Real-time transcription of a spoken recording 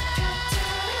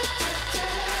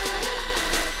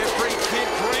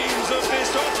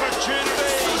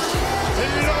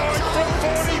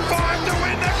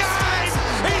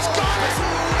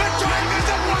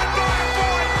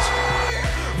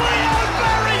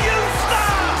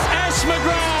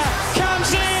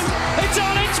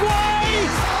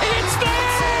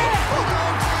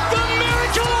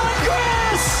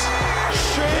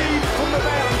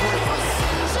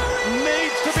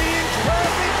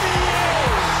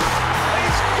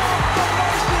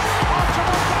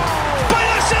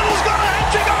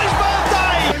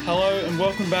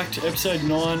back to episode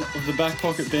 9 of the Back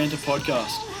Pocket Banter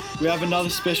podcast. We have another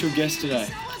special guest today.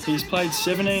 He has played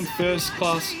 17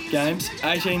 first-class games,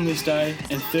 18 List A,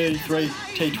 and 33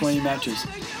 T20 matches.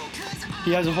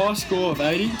 He has a high score of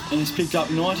 80 and has picked up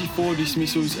 94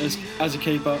 dismissals as a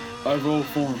keeper over all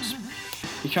forms.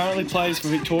 He currently plays for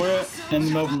Victoria and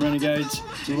the Melbourne Renegades.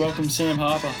 We welcome Sam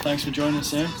Harper. Thanks for joining us,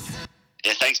 Sam.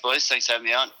 Yeah, thanks, boys. Thanks for having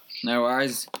me on. No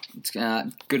worries. It's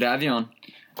good to have you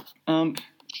on.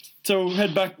 So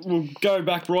we'll go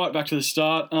back right back to the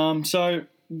start. So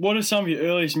what are some of your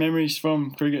earliest memories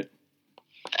from cricket?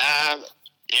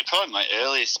 Probably my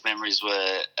earliest memories were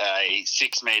a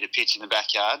 6-metre pitch in the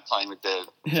backyard playing with the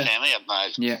family.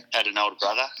 I had an older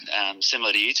brother,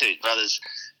 similar to you two brothers,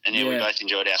 and we both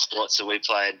enjoyed our sport. So we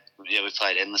played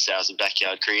endless hours of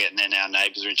backyard cricket, and then our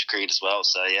neighbours were into cricket as well.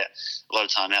 So a lot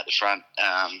of time out the front,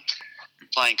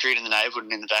 playing cricket in the neighbourhood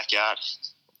and in the backyard.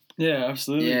 Yeah,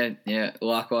 absolutely. Yeah.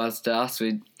 Likewise to us,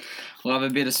 we love a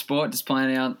bit of sport, just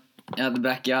playing out the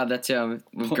backyard. That's how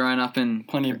we've grown up in.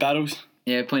 Plenty of battles.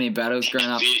 Yeah, plenty of battles growing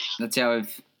up. That's how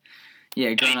we've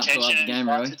grown up to love the game,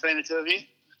 really. Between the two of you?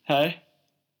 Hey?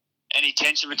 Any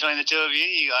tension between the two of you?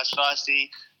 You guys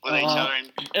feisty with each other?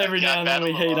 Every now and then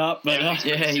we heat up. But,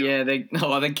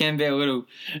 there can be a little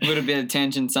bit of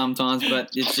tension sometimes, but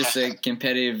it's just a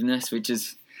competitiveness, which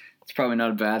is it's probably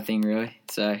not a bad thing, really.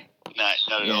 So. No,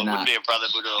 not at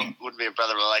all. Wouldn't be a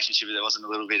brother relationship if there wasn't a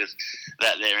little bit of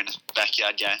that there in a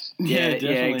backyard game. Yeah,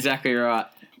 exactly right.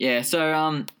 Yeah,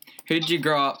 so who did you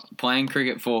grow up playing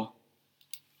cricket for?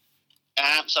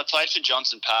 So I played for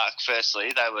Johnson Park,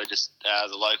 firstly. They were just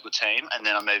the local team, and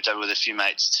then I moved over with a few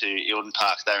mates to Eildon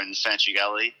Park. They were in the Ferntree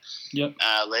Gully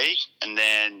League, and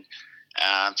then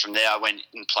from there I went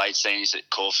and played seniors at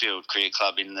Caulfield Cricket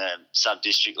Club in the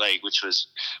Sub-District League, which is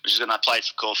when I played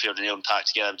for Caulfield and Eildon Park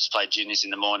together. Just played juniors in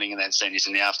the morning and then seniors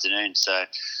in the afternoon. So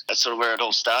that's sort of where it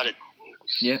all started.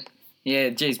 Yeah,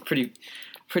 geez, pretty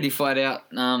flat out.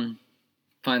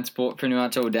 Playing sport pretty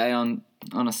much all day on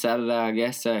a Saturday, I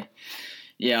guess. So,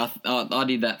 yeah, I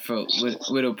did that for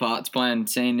little parts, playing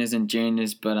seniors and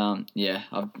juniors. But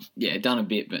I've done a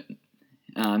bit, but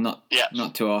not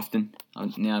too often.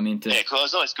 Now I'm into. Yeah, cool.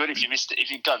 It's always good if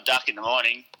you got a duck in the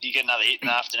morning, you get another hit in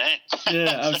the afternoon.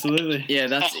 Yeah, absolutely.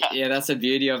 that's the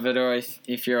beauty of it. Or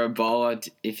if you're a bowler,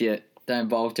 if you don't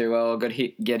bowl too well, or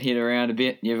get hit around a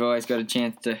bit, you've always got a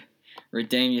chance to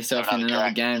redeem yourself in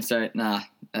another game. So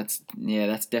that's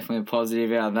definitely a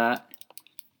positive out of that.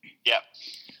 Yeah.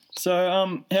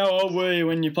 So how old were you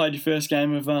when you played your first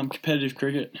game of competitive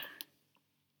cricket?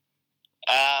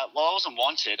 Well, I wasn't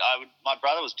wanted. My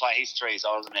brother was playing. He's 3 years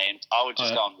older than me, and I would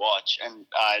just go and watch. And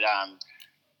I'd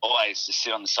always just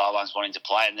sit on the sidelines wanting to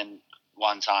play. And then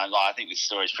one time, I think this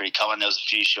story is pretty common. There was a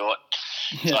few short,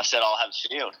 so I said I'll have a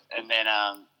field. And then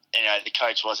the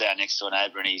coach was our next door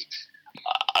neighbour, and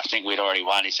I think we'd already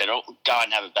won. He said, "Oh, go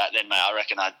and have a bat then, mate." I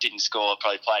reckon I didn't score.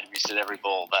 Probably played and missed at every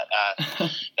ball. But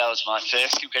that was my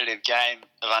first competitive game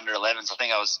of under 11s. I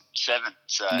think I was 7.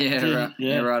 So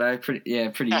right.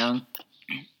 Pretty young.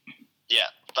 Yeah,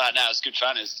 but no, it was good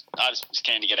fun. I just was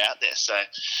keen to get out there. So,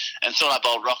 and thought I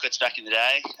bowled rockets back in the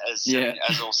day, as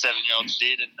all 7-year-olds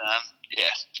did, and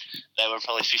they were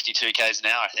probably 52 k's an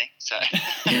hour, I think. So,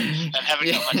 and haven't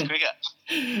got much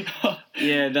quicker.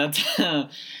 Yeah, that's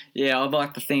I'd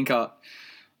like to think I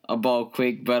bowl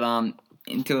quick, but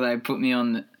until they put me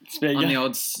on the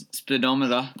old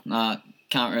speedometer,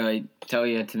 can't really tell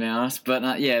you, to be honest. But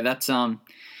that's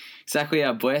exactly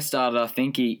how Blair started. I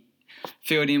think he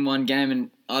filled in one game, and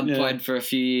I'd played for a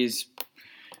few years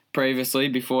previously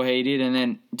before he did, and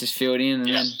then just filled in,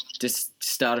 and then just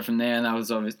started from there, and that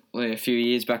was obviously a few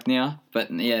years back now.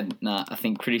 But I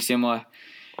think pretty similar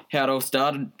how it all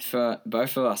started for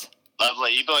both of us.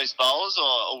 Lovely. You boys bowlers or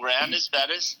all-rounders,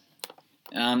 batters?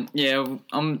 I'm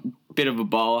a bit of a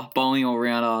bowler. Bowling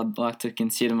all-round I'd like to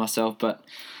consider myself, but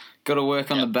got to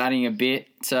work on the batting a bit.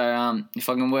 So if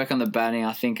I can work on the batting,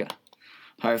 I think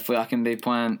hopefully I can be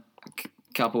playing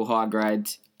a couple high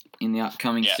grades in the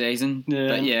upcoming season.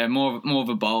 Yeah. But more of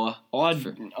a bowler. I'm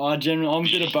a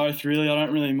bit of both, really. I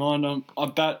don't really mind. I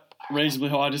bat reasonably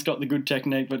high. I just got the good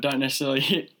technique, but don't necessarily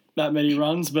hit that many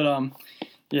runs. But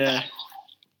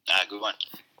good one.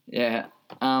 Yeah.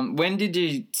 When did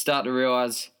you start to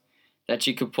realise that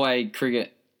you could play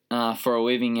cricket for a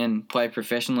living and play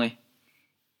professionally?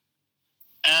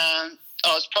 I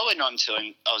was probably not until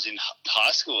I was in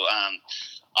high school.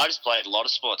 I just played a lot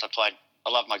of sports. I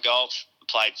loved my golf. I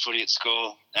played footy at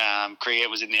school. Cricket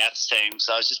was in the Aths team,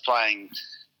 so I was just playing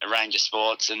a range of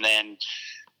sports. And then,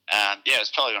 it was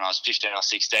probably when I was 15 or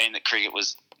 16 that cricket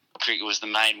was cricket was the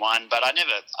main one. But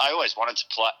I always wanted to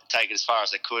take it as far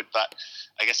as I could. But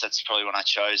I guess that's probably when I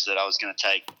chose that I was going to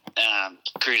take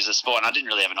cricket as a sport. And I didn't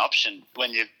really have an option.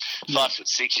 When you're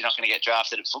 5'6", you're not going to get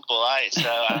drafted at football, are you? So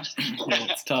yeah,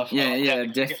 it's tough. Yeah,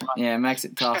 definitely. Yeah, it makes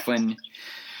it tough when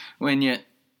you're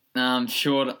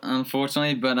short,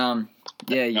 unfortunately. But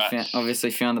yeah, you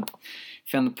obviously found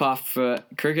the path for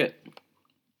cricket.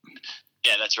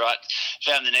 Yeah, that's right.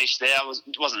 Found the niche there. I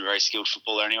wasn't a very skilled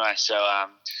footballer anyway, so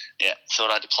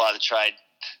thought I'd apply the trade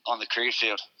on the cricket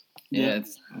field. Yeah,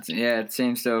 it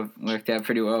seems to have worked out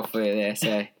pretty well for you there.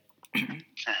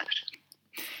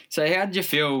 So, how did you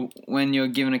feel when you were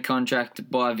given a contract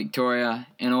by Victoria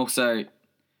and also,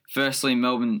 firstly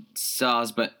Melbourne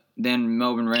Stars, but then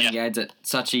Melbourne Renegades at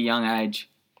such a young age?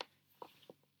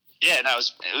 Yeah, no,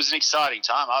 it was an exciting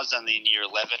time. I was only in year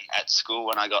 11 at school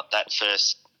when I got that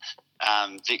first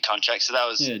Vic contract, so that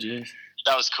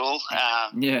was cool. I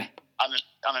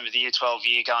remember the year 12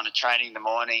 year going to training in the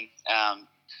morning.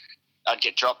 I'd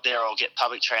get dropped there or get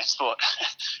public transport.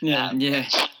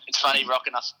 It's funny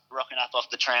rocking up off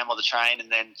the tram or the train,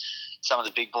 and then some of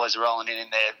the big boys are rolling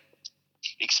in their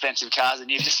expensive cars,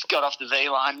 and you've just got off the V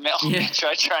line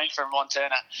metro train from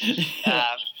Montana.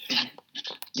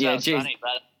 Funny,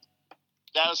 but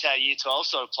that was how year 12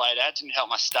 sort of played out. It didn't help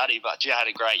my study, but I had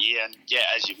a great year. And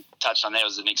as you touched on, there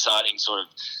was an exciting sort of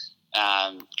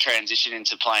transition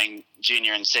into playing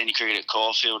junior and senior cricket at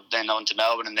Caulfield, then on to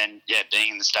Melbourne, and then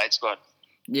being in the state squad.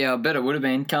 Yeah, I bet it would have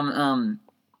been.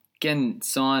 Getting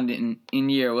signed in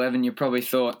year 11, you probably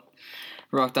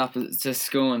rocked up to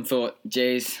school and thought,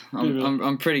 geez,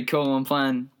 I'm pretty cool. I'm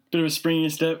playing. Bit of a spring in your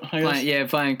step, I guess.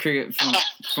 Playing cricket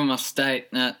from my state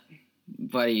at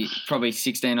probably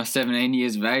 16 or 17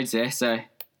 years of age there. So,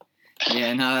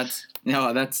 it's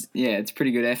a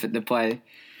pretty good effort to play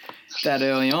that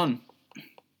early on.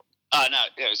 Oh no,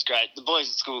 it was great. The boys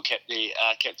at school kept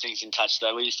things in touch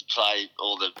though. We used to play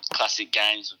all the classic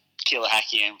games, Killer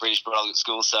Hacky and British Bulldog at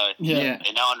school. So no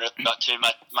one really got too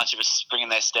much of a spring in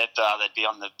their step. They'd be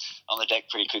on the deck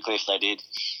pretty quickly if they did.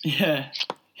 Yeah.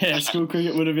 School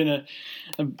cricket would have been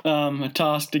a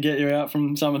task to get you out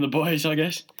from some of the boys, I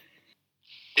guess.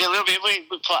 Yeah, a little bit.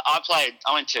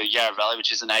 I went to Yarra Valley,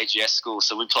 which is an AGS school,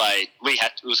 so it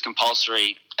was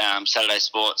compulsory Saturday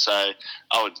sport, so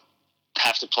I would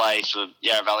have to play for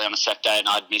Yarra Valley on a Saturday, and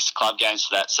I'd miss club games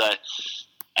for that. So,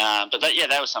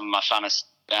 that was some of my funnest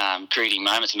cricketing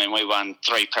moments. I mean, we won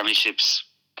 3 premierships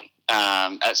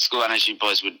at school, and as you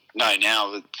boys would know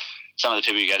now, with some of the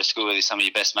people you go to school with are some of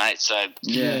your best mates. So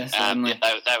they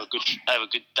were good. They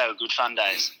were good fun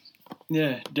days.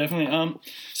 Yeah, definitely.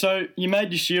 So you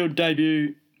made your Shield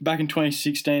debut back in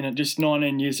 2016 at just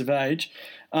 19 years of age,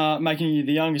 making you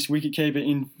the youngest wicketkeeper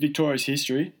in Victoria's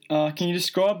history. Can you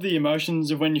describe the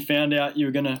emotions of when you found out you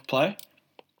were going to play?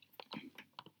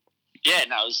 Yeah,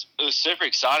 no, it was super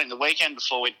exciting. The weekend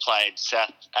before we'd played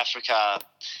South Africa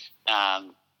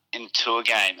in tour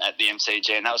game at the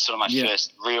MCG, and that was sort of my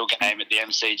first real game at the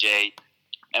MCG,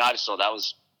 and I just thought that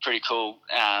was pretty cool,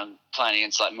 playing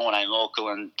against like Morné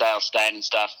Morkel and Dale Steyn and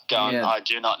stuff, going, I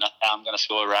do not know how I'm going to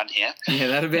score a run here. Yeah,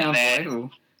 that'd be unbelievable.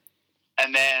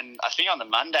 And then I think on the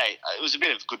Monday, it was a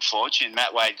bit of good fortune.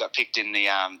 Matt Wade got picked in the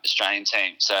Australian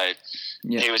team, so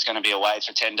he was going to be away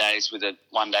for 10 days with a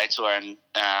one-day tour, and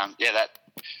that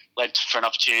led for an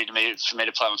opportunity for me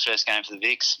to play my first game for the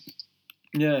Vics.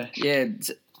 Yeah.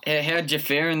 How did you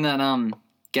fare in that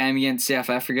game against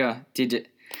South Africa?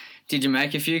 Did you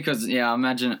make a few? Because I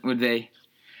imagine it would be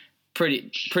pretty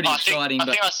exciting. I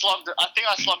think I slogged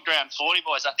around 40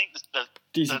 boys. I think the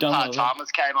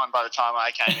part-timers came on by the time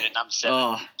I came in at number 7.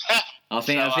 I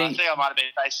think I might have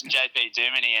been facing JP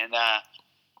Duminy and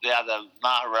the other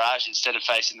Maharaj instead of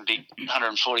facing the big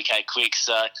 140k quicks.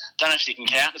 So don't know if you can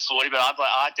count the 40, but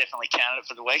I definitely counted it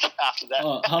for the week after that.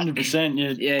 100%.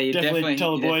 You definitely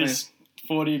tell the boys.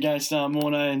 40 against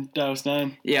Morné and Dale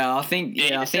Steyn. I think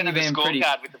you've been pretty.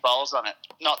 Scorecard with the bowls on it,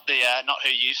 not who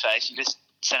you face. You just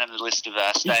send them the list of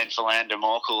Steyn, Philander,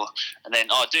 Morkel, and then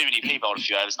Duminy P bowled a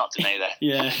few overs. Not to me there.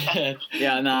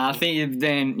 I think you've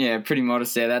been pretty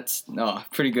modest there. That's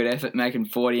pretty good effort making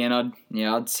 40, and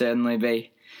I'd certainly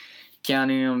be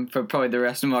counting them for probably the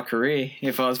rest of my career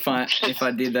if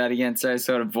I did that against those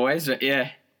sort of boys. But so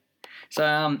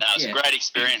it was a great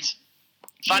experience.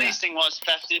 Funniest thing was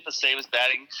Faf Duplessis was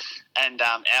batting, and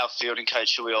our fielding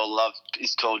coach, who we all love,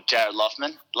 is called Jared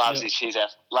Loffman. Loves his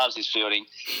fielding,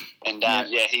 and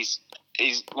he's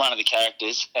one of the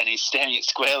characters, and he's standing at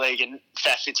square leg, and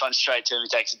Faf hits one straight to him. He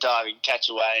takes a dive and catch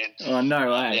away. And,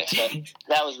 no way! So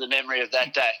that was the memory of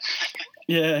that day.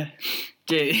 Yeah.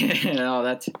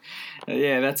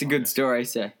 That's a good story.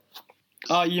 So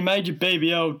You made your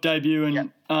BBL debut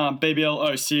in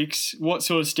BBL 06. What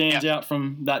sort of stands out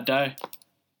from that day?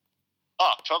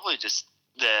 Oh, probably just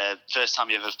the first time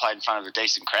you ever played in front of a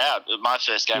decent crowd. My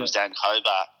first game was down in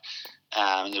Hobart,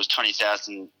 and there was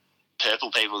 20,000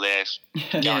 purple people there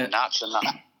going nuts. So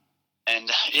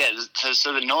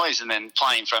the noise, and then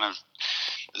playing in front of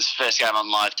this first game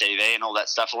on live TV and all that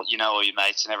stuff, all your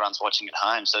mates and everyone's watching at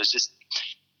home. So it's just,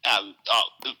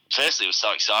 firstly, it was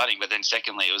so exciting, but then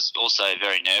secondly, it was also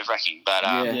very nerve-wracking. But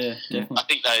definitely. I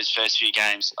think those first few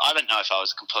games, I don't know if I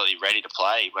was completely ready to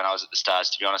play when I was at the Stars,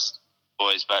 to be honest,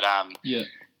 boys, but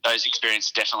those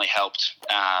experiences definitely helped,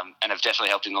 and have definitely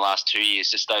helped in the last 2 years.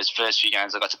 Just those first few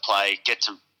games I got to play, get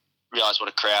to realise what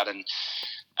a crowd and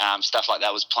stuff like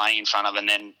that was playing in front of, and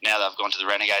then now that I've gone to the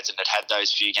Renegades and had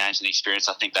those few games and the experience,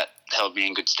 I think that held me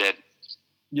in good stead.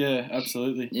 Yeah,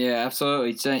 absolutely. Yeah,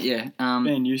 absolutely. So,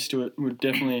 being used to it would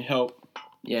definitely help.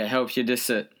 Yeah, it helps you just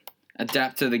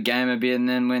adapt to the game a bit, and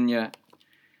then when you're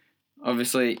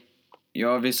obviously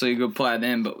a good player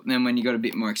then, but then when you got a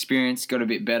bit more experience, got a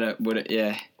bit better,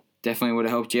 definitely would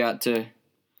have helped you out to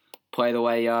play the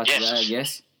way you are today, I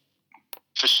guess.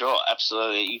 For sure,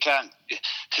 absolutely. You can't.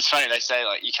 It's funny they say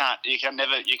you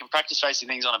can practice facing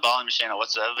things on a bowling machine or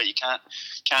whatsoever, but you can't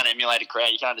emulate a crowd.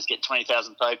 You can't just get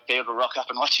 20,000 people to rock up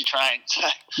and watch you train. So,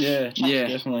 yeah,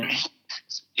 definitely.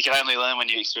 You can only learn when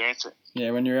you experience it.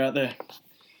 Yeah, when you're out there.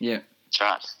 Yeah, that's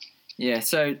right. Yeah.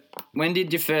 So, when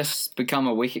did you first become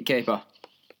a wicket keeper?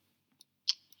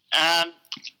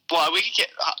 Well,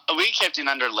 we kept in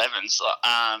under 11s,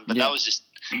 but that was just.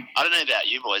 I don't know about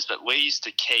you boys, but we used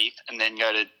to keep and then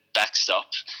go to backstop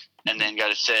and then go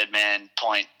to third man,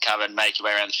 point, cover, and make your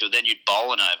way around the field. Then you'd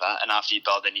bowl and over, and after you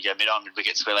bowled, then you go mid-on,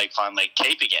 mid-wicket, square leg, fine leg,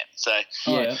 keep again. So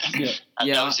that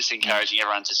was just encouraging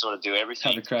everyone to sort of do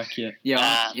everything. Have a crack,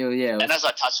 Yeah. And as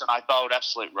I touched on, I bowled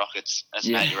absolute rockets as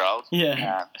an 8-year-old.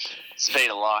 Yeah. Speed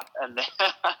of light.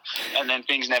 And then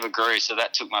things never grew, so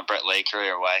that took my Brett Lee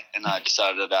career away, and I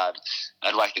decided that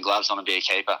I'd whack the gloves on and be a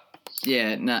keeper.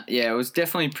 It was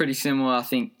definitely pretty similar. I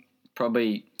think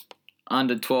probably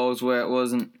under 12s where it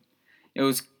wasn't. It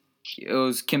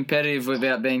was competitive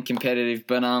without being competitive,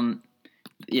 but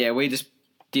we just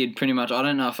did pretty much. I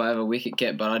don't know if I ever wicket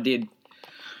kept, but I did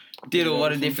a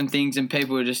lot of different things, and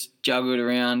people were just juggled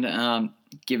around,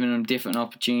 giving them different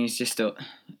opportunities.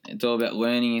 It's all about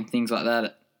learning and things like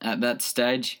that at that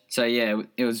stage. So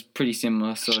it was pretty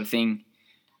similar sort of thing.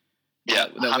 Yeah,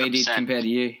 that we did compared to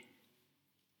you.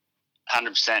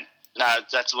 100%. No,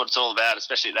 that's what it's all about,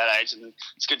 especially at that age. And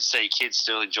it's good to see kids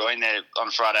still enjoying on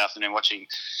a Friday afternoon, watching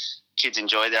kids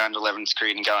enjoy their under 11s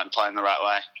cricket and go out and play in the right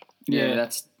way. Yeah,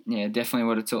 that's definitely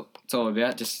what it's all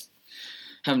about. Just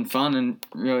having fun and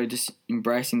really just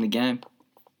embracing the game.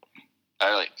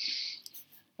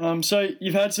 Totally. So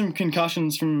you've had some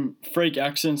concussions from freak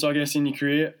accidents, I guess, in your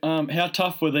career. How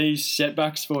tough were these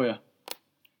setbacks for you?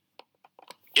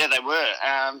 Yeah, they were.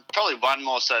 Probably one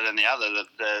more so than the other.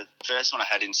 The first one I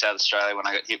had in South Australia when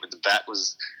I got hit with the bat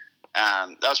was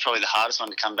that was probably the hardest one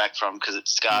to come back from because it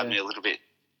scarred me a little bit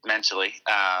mentally.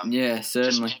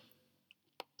 Certainly.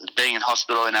 Being in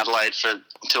hospital in Adelaide for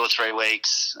 2 or 3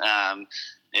 weeks, that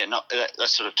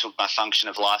sort of took my function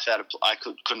of life out of. I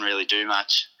couldn't really do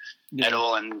much at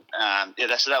all, and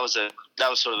that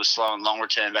was sort of a slow and long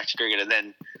return back to cricket, and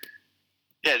then.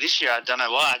 Yeah, this year, I don't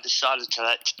know why, I decided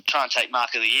to try and take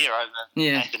Mark of the Year over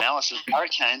Nathan Ellis'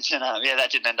 Hurricanes, and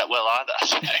that didn't end up well either.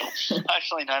 So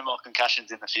hopefully no more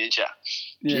concussions in the future.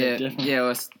 Yeah, definitely. Yeah,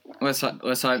 let's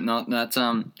hope not. That's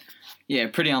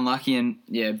pretty unlucky, and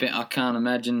I can't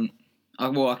imagine.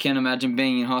 I can imagine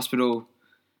being in hospital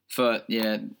for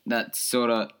that sort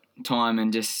of time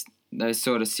and just those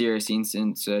sort of serious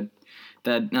incidents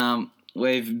that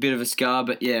leave a bit of a scar.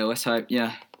 But let's hope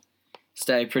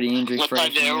stay pretty injury free.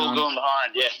 Let's hope they're all going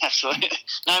behind. Yeah, absolutely.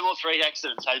 No more freak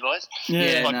accidents, hey boys.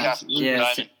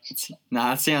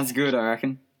 That sounds good. I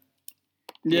reckon.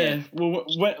 Yeah. Well,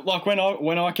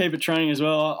 when I keep it training as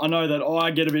well, I know that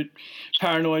I get a bit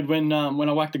paranoid when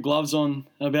I whack the gloves on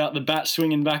about the bat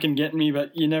swinging back and getting me,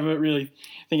 but you never really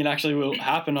think it actually will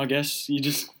happen. I guess you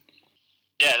just.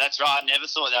 Yeah, that's right. I never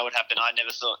thought that would happen. I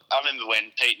remember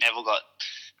when Pete Neville got.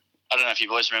 I don't know if you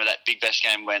boys remember that Big Bash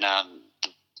game when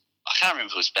I can't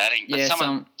remember who was batting. But I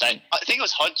think it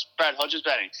was Brad Hodges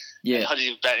batting. Yeah. Hodges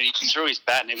was batting. He threw his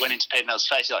bat and it went into Pete Neville's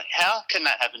face. You're like, how can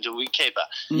that happen to a wicketkeeper?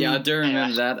 Yeah, I do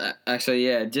remember that.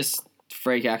 Actually, just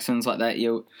freak accidents like that.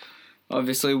 You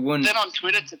obviously wouldn't. Then on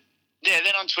Twitter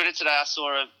today, I saw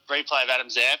a replay of Adam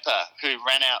Zampa who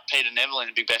ran out Peter Neville in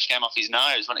a Big Bash game off his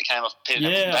nose when it came off Peter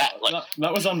Neville's bat.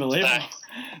 That was unbelievable.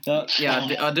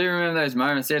 I do remember those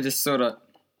moments. They're just sort of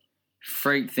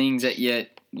freak things that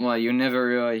well, you never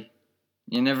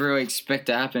really expect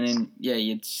to happen, and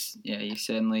you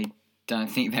certainly don't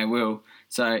think they will.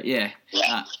 So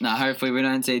hopefully we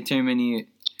don't see too many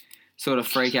sort of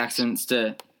freak accidents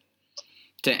to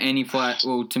any player,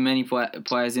 to many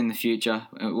players in the future.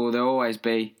 Well, there'll always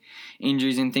be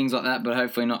injuries and things like that, but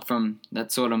hopefully not from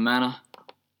that sort of manner.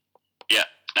 Yeah,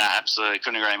 no, absolutely,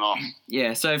 couldn't agree more.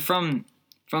 Yeah, so from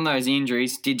those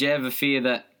injuries, did you ever fear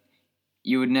that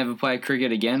you would never play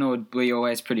cricket again, or were you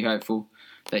always pretty hopeful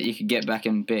that you could get back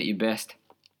and be at your best?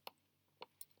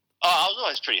 Oh, I was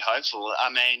always pretty hopeful. I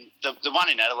mean, the one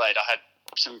in Adelaide, I had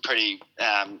some pretty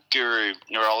guru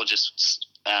neurologists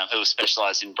who were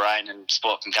specialised in brain and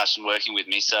sport concussion working with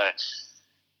me. So,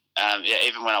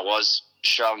 even when I was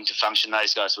struggling to function,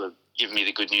 those guys were giving me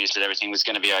the good news that everything was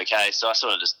going to be okay. So I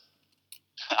sort of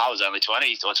I was only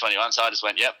 20 or 21, so I just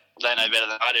went, yep, they know better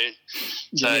than I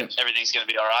do. So everything's going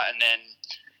to be all right. And then,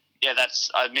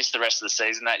 I missed the rest of the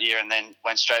season that year and then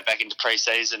went straight back into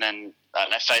pre-season and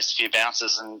faced a few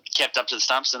bounces and kept up to the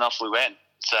stumps and off we went.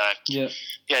 So,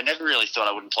 never really thought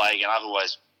I wouldn't play again.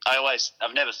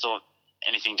 I've never thought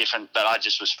anything different, but I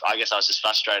guess I was just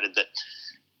frustrated that,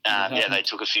 it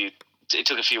took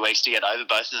a few weeks to get over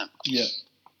both of them. Yeah.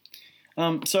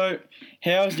 So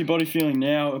how is your body feeling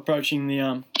now approaching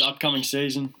the upcoming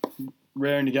season?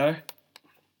 Raring to go?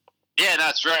 Yeah, no,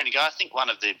 it's raring to go. I think one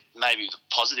of the maybe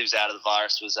positives out of the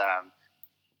virus was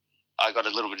I got a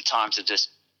little bit of time to just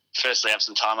firstly have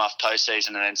some time off postseason,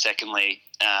 and then secondly,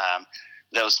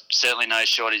 there was certainly no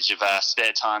shortage of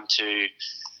spare time to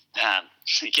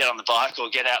get on the bike or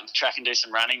get out on the track and do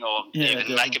some running, or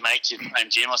even make a makeshift home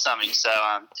gym or something. So,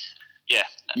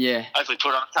 hopefully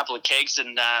put on a couple of kegs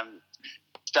and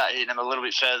start hitting them a little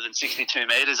bit further than 62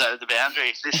 metres over the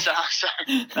boundary this summer. So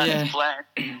that's the plan.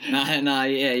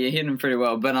 You're hitting them pretty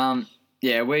well. But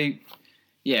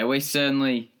we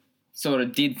certainly sort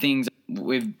of did things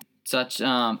with such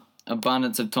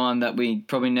abundance of time that we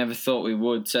probably never thought we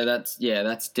would. So that's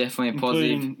definitely a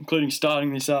positive. Including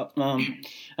starting this up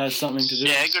as something to do.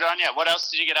 Yeah, good on you. What else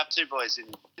did you get up to, boys,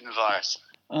 in the virus?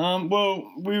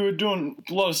 Well, we were doing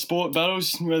a lot of sport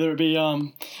battles, whether it be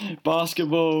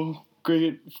basketball,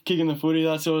 cricket, kicking the footy,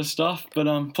 that sort of stuff. But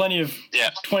plenty of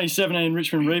 2017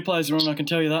 Richmond replays are on, I can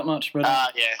tell you that much.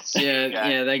 But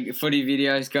they footy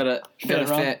videos got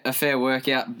a fair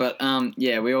workout. But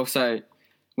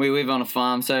we live on a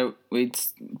farm, so we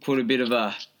put a bit of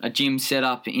a gym set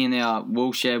up in our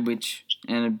wool shed,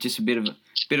 and just a bit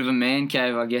of a man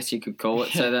cave, I guess you could call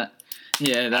it. So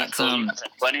that's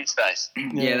plenty of space.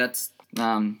 Yeah, that's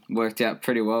worked out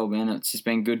pretty well, man. It's just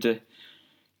been good to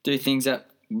do things that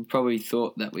we probably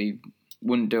thought that we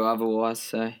wouldn't do otherwise.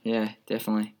 So yeah,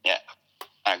 definitely. Yeah,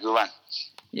 good one.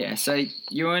 Yeah, so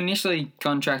you were initially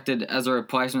contracted as a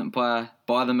replacement player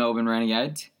by the Melbourne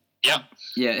Renegades. Yep.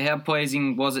 Yeah, how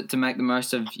pleasing was it to make the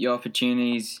most of your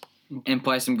opportunities and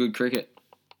play some good cricket?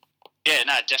 Yeah,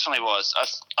 no, it definitely was.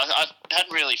 I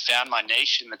hadn't really found my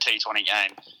niche in the T20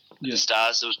 game. The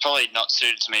Stars, it was probably not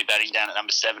suited to me batting down at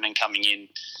number 7 and coming in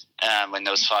when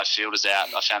there was 5 fielders out.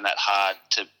 I found that hard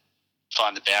to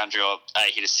find the boundary or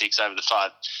hit a 6 over the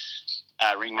 5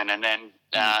 ringmen. And then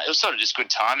it was sort of just good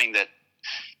timing that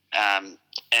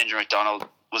Andrew McDonald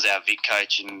was our Vic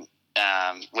coach, and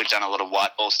we've done a lot of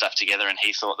white ball stuff together, and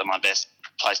he thought that my best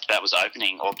place to bat was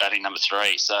opening or batting number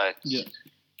 3. So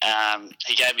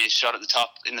he gave me a shot at the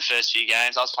top in the first few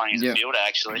games. I was playing as a fielder,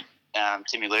 actually.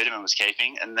 Timmy Ludeman was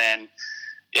keeping, and then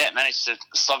managed to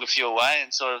slog a few away,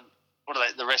 and sort of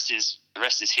the rest is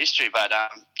history. But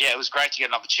it was great to get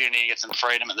an opportunity to get some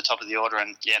freedom at the top of the order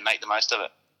and make the most of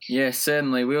it. Yeah,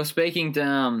 certainly. We were speaking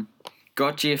to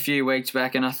Gotchi a few weeks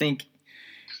back, and I think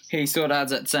he sort of has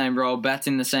that same role, bats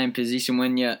in the same position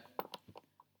when you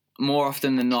more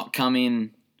often than not come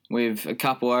in with a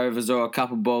couple overs or a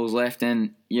couple balls left,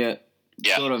 and you're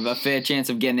sort of a fair chance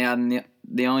of getting out, and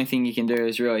the only thing you can do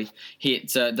is really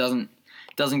hit, so it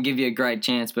doesn't give you a great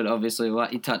chance. But obviously,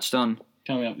 like you touched on,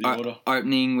 coming up the order,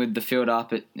 opening with the field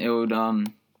up, it would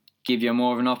give you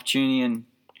more of an opportunity and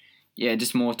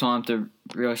just more time to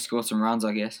really score some runs,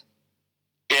 I guess.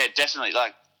 Yeah, definitely.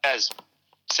 Like as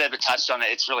Seba touched on it,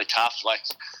 it's really tough. Like,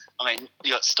 I mean,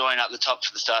 you got Stoyan up the top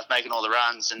for the Stars making all the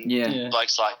runs, and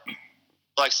blokes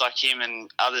like him and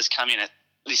others come in at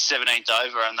this 17th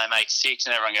over and they make 6,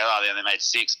 and everyone goes, "Oh, they only made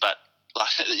 6," but like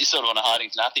you sort of want to hiding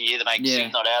to nothing. You either make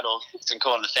 6 not out, or it's in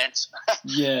caught on the fence.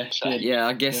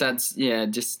 I guess that's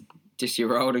just your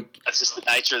role. That's just the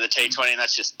nature of the T20, and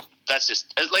that's just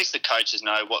at least the coaches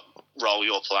know what role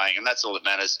you're playing, and that's all that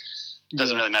matters. It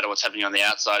doesn't really matter what's happening on the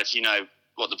outside. If you know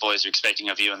what the boys are expecting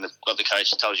of you and what the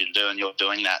coach tells you to do, and you're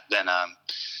doing that, then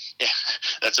yeah,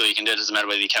 that's all you can do. It doesn't matter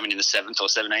whether you're coming in the 7th or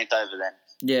 17th over then.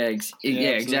 Yeah,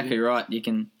 exactly right. You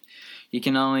can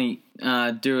only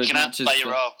do as You can much as play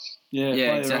your role. Yeah, Yeah,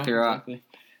 play exactly the role, right.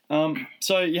 Exactly.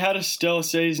 So you had a stellar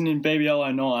season in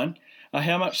BBL 09.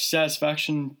 How much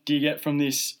satisfaction do you get from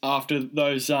this after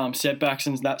those setbacks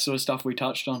and that sort of stuff we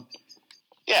touched on?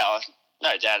 Yeah,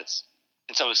 no doubt.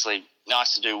 It's obviously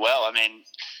nice to do well. I mean,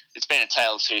 it's been a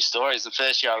tale of two stories. The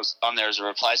first year I was on there as a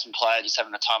replacement player, just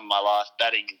having the time of my life,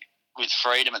 batting with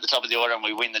freedom at the top of the order, and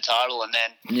we win the title. And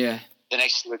then the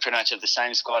next year we pretty much have the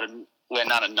same squad, and we're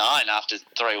none at 9 after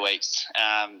 3 weeks.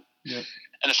 Yep.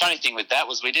 And the funny thing with that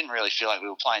was we didn't really feel like we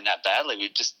were playing that badly. We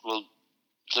just were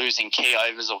losing key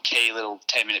overs or key little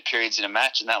 10-minute periods in a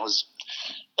match, and that was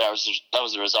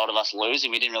the result of us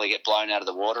losing. We didn't really get blown out of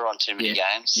the water on too many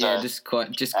games. So, just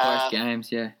close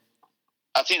games. Yeah,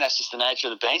 I think that's just the nature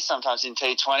of the beast sometimes in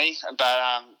T20.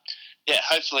 But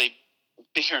hopefully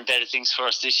bigger and better things for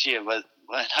us this year. But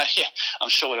I'm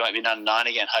sure we won't be none 9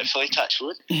 again. Hopefully, touch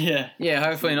wood. Yeah,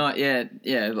 hopefully not. Yeah.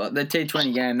 Like the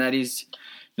T20 game, that is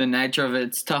the nature of it.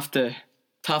 It's tough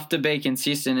to be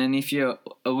consistent, and if you're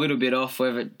a little bit off,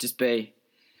 whether it just be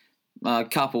a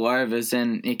couple overs,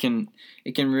 then it can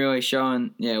really show.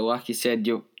 And like you said,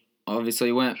 you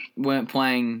obviously weren't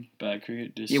playing bad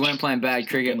cricket. You weren't playing bad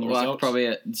cricket like results. Probably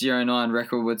a 0-9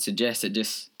 record would suggest. It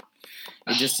just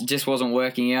wasn't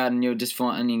working out, and you're just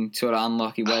finding sort of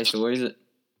unlucky ways to lose it.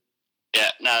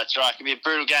 Yeah, no, that's right. It can be a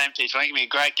brutal game, T20. It can be a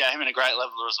great game and a great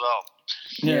leveler as well.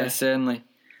 Yeah, certainly.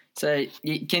 So,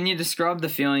 can you describe the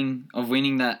feeling of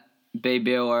winning that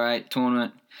BBL 08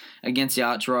 tournament against the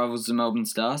arch rivals, the Melbourne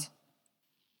Stars?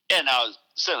 Yeah, no,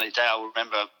 certainly a day I'll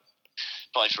remember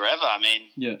probably forever. I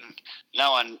mean,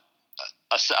 no one.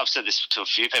 I've said this to a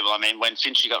few people. I mean, when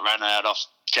Finchy got run out off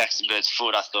Jackson Bird's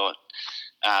foot, I thought,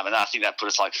 and I think that put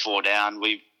us like 4 down.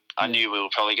 I knew we were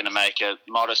probably going to make a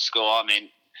modest score. I mean,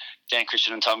 Dan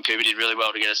Christian and Tom Cooper did really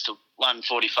well to get us to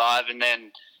 145, and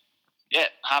then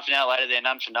half an hour later they're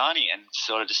none for 90, and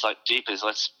sort of just like jeepers,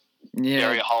 let's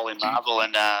bury a hole in marble,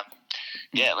 and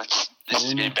this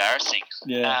has been embarrassing.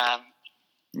 Yeah.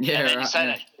 And then you say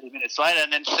that 30 minutes later,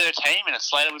 and then 13 minutes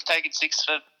later we've taken 6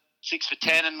 for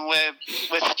 10, and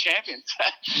we're the champions.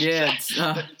 It's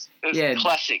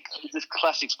classic. It's just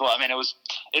classic sport. I mean,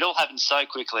 it all happened so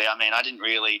quickly. I mean, I didn't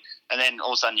really, and then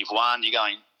all of a sudden you've won. You're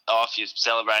going off. You're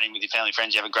celebrating with your family,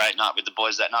 friends. You have a great night with the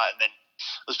boys that night, and then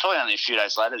it was probably only a few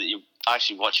days later that you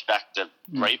actually watched back the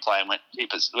replay and went,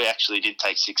 we actually did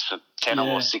take 6 for 10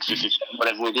 or 6 for 15,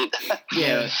 whatever we did.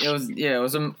 It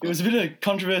was a bit of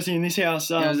controversy in this house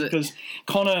because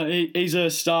Connor, he's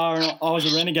a star and I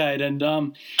was a renegade, and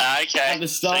at the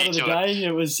start of the day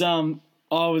it was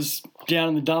I was down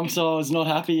in the dumps, so I was not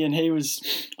happy, and he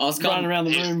was running around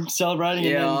the room celebrating.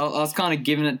 Yeah, I was kind of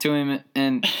giving it to him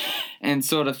and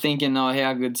sort of thinking,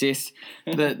 how good's this?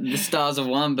 The Stars have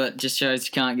won, but just shows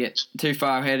you can't get too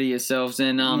far ahead of yourselves.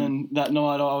 And that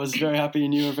night I was very happy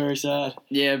and you were very sad.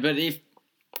 Yeah, but if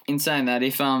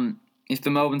the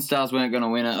Melbourne Stars weren't going to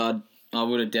win it, I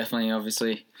would have definitely,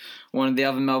 obviously, wanted the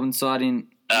other Melbourne side in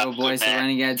your boys, the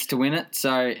Renegades, to win it.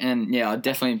 So, and I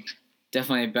definitely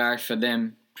barracked for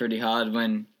them pretty hard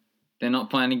when they're not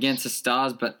playing against the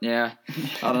Stars. But I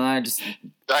don't know, just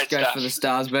go for the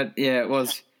Stars. But it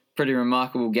was pretty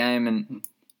remarkable game, and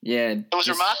it was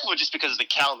remarkable just because of the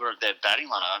caliber of their batting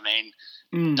lineup. I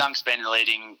mean, Dunk's been the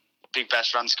leading Big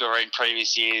Bash run scorer in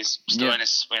previous years.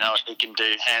 Stoinis, we know what he can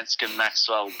do. Hanscom,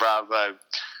 Maxwell, Bravo,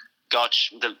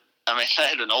 Gotch. They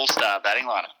had an all-star batting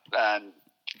lineup. And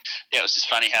it was just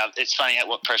funny how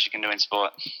what pressure can do in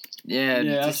sport.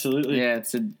 Absolutely. Yeah,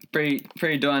 it's a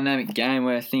pretty dynamic game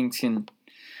where things can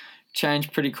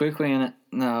change pretty quickly, and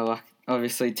it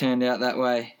obviously turned out that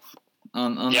way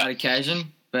on that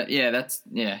occasion. But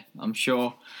I'm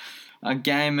sure a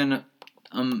game and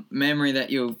a memory that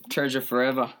you'll treasure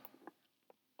forever.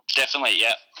 Definitely,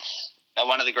 yeah.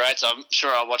 One of the greats. I'm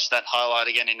sure I'll watch that highlight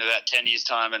again in about 10 years'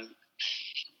 time and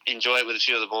enjoy it with a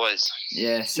few of the boys.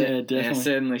 Definitely. Yeah,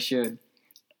 certainly should.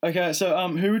 Okay, so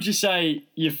who would you say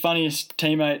your funniest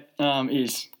teammate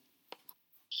is?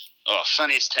 Oh,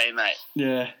 funniest teammate.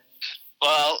 Yeah.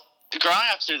 Well, growing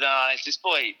up through the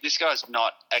 90s, this guy's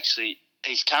not actually.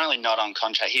 He's currently not on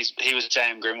contract. He was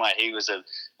Sam Grimwade.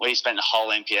 We spent the whole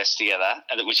NPS together,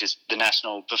 which is the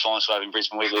National Performance Club in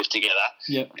Brisbane. We lived together.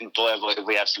 Yep. And boy, did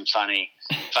we have some funny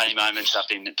moments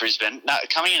up in Brisbane. Now,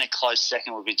 coming in a close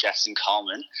second would be Jackson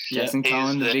Coleman. Jackson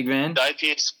Coleman, the big man.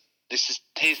 Dopiest.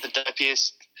 He's the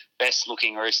dopiest,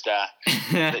 best-looking rooster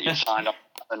that you'll find on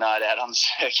the night out on the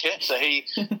circuit. So he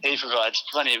provides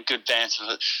plenty of good banter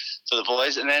for the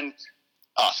boys, and then.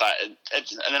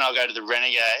 And then I'll go to the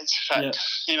Renegades.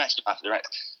 He makes me laugh at the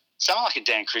Renegades. someone like a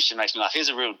Dan Christian makes me laugh. He has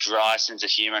a real dry sense of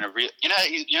humour and you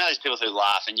know those people who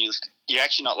laugh and you're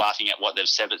actually not laughing at what they've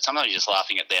said, but sometimes you're just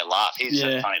laughing at their laugh. He's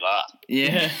a funny laugh.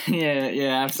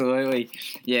 Yeah, absolutely.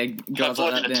 Yeah, guys so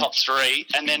like that. The top three,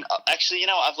 and then actually,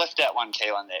 I've left out one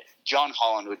key one there. John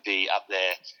Holland would be up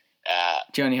there.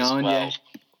 Johnny Holland, well.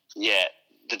 Yeah.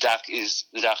 The Duck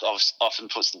often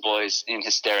puts the boys in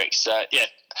hysterics. So yeah,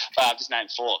 I've just named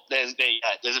four. There's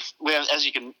as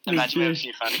you can imagine, we have a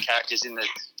few funny characters in the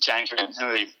change room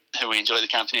who we enjoy the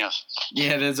company of.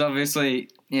 Yeah, there's obviously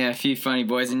a few funny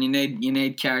boys, and you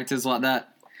need characters like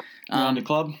that around the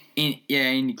club. In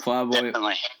your club or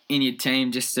in your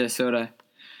team, just to sort of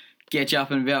get you up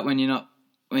and about when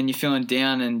you're feeling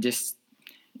down, and just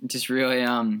really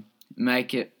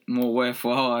make it more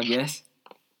worthwhile, I guess.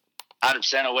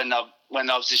 100%, or when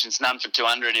the opposition's none for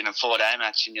 200 in a 4-day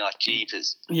match, and you're like,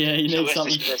 jeepers. Yeah, you need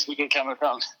something. Where's we can come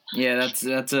from? Yeah, that's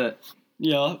it.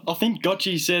 Yeah, I think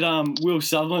Gotchi said Will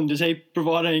Sutherland. Does he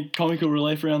provide any comical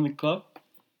relief around the club?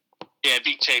 Yeah,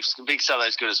 Big Chiefs. Big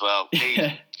Sutherland's good as well.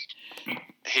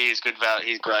 He is good value.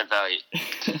 He's great value.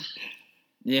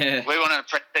 Yeah. We went on a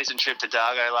pre-season trip to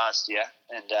Dargo last year,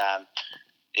 and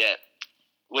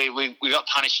we got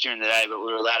punished during the day, but we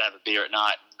were allowed to have a beer at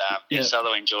night. And,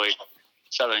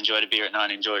 Sutherland enjoyed a beer at night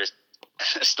and enjoyed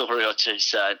a story or two.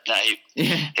 So no,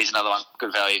 he's another one.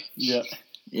 Good value. Yeah.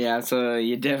 Yeah, so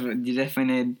you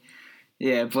definitely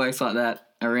need blokes like that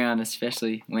around,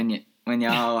 especially when you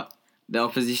are the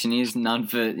opposition is none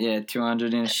for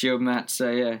 200 in a shield match.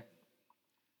 So yeah.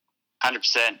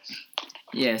 100%.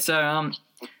 Yeah. So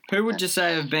who would you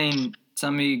say have been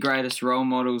some of your greatest role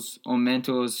models or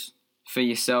mentors for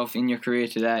yourself in your career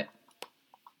today?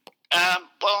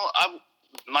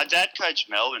 My dad coached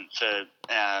Melbourne for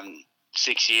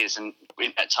 6 years, and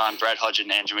in that time, Brad Hodge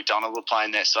and Andrew McDonald were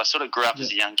playing there. So I sort of grew up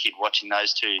as a young kid watching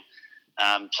those two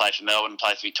play for Melbourne,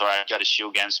 play for Victoria, go to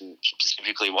Shield games, and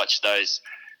specifically watch those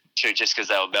two just because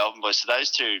they were Melbourne boys. So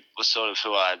those two were sort of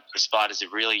who I aspired as a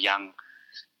really young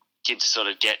kid to sort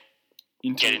of get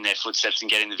in their footsteps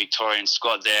and get in the Victorian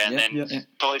squad there. And then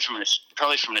probably from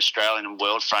an Australian and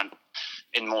world front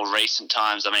in more recent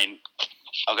times, I mean,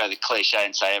 I'll go the cliche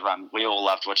and say we all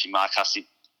loved watching Mark Hussey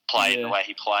play the way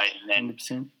he played. And then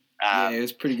 100%. It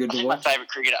was pretty good to watch. I think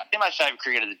my favourite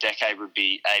cricketer of the decade would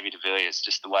be A.B. de Villiers,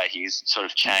 just the way he's sort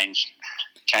of changed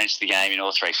the game in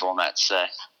all three formats. So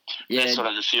there's sort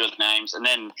of a few of the names. And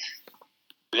then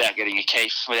without being a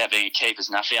keeper's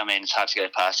nuffy, I mean, it's hard to go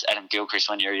past Adam Gilchrist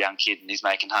when you're a young kid and he's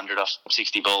making 100 off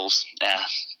 60 balls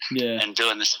and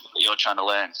doing this that you're trying to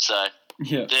learn. So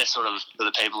they're sort of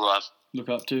the people who I've look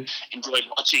up to, enjoyed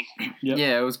watching. Yep.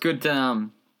 Yeah, it was good to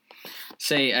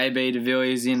see AB de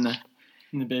Villiers in the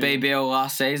BBL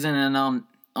last season, and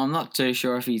I'm not too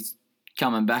sure if he's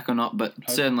coming back or not, but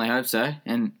certainly hope so.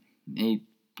 And he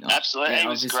absolutely, he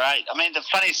was great. I mean, the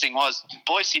funniest thing was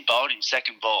Boise bowled him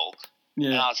second ball,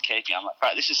 and I was keeping. I'm like,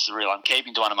 right, this is surreal. I'm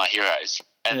keeping to one of my heroes,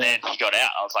 and then he got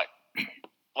out. I was like,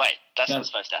 wait, that's not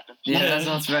supposed to happen. Yeah, that's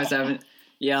not supposed to happen.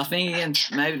 Yeah, I think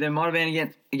maybe there might have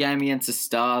been a game against the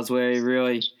Stars where he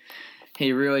really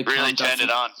turned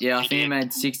it on. Yeah, I think he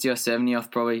made 60 or 70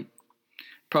 off probably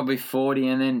 40,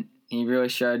 and then he really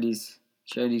showed his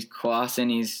class and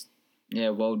his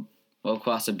world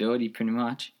class ability pretty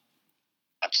much.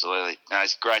 Absolutely, no,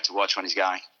 it's great to watch when he's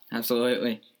going.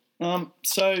 Absolutely.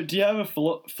 So do you have a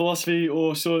philosophy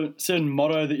or sort of certain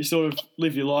motto that you sort of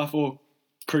live your life or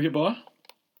cricket by?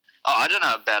 Oh, I don't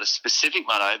know about a specific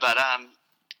motto, but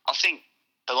I think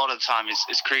a lot of the time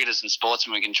as cricketers and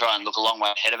sportsmen, we can try and look a long way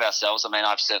ahead of ourselves. I mean,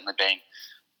 I've certainly been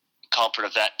culprit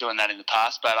of doing that in the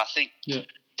past, but I think the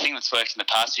thing that's worked in the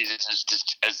past years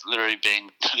has literally been,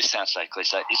 this sounds so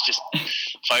cliche, it's just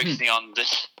focusing on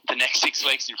the next 6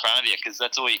 weeks in front of you, because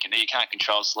that's all you can do. You can't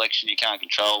control selection, you can't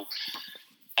control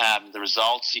the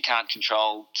results, you can't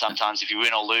control sometimes if you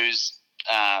win or lose.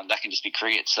 That can just be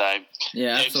cricket. So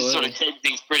absolutely. Sort of keeping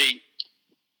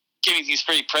things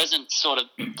pretty present, sort of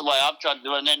the way I've tried to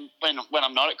do it. And then when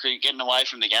I'm not at cricket, getting away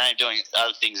from the game, doing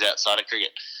other things outside of cricket,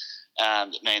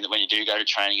 that mean that when you do go to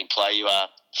training and play, you are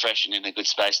fresh and in a good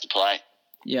space to play.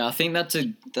 Yeah, I think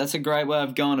that's a great way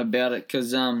of going about it,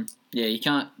 because you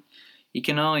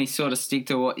can only sort of stick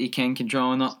to what you can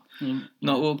control and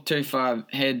not look too far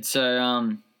ahead.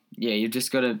 So you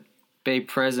just got to be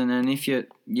present, and if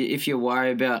you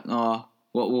worry about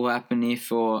what will happen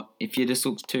if you just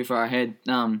look too far ahead,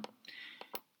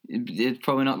 it's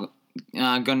probably not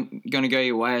going to go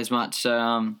your way as much.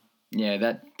 So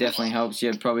that definitely helps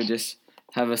you. Probably just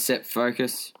have a set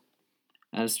focus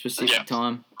at a specific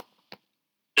time.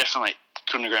 Definitely,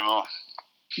 couldn't agree more.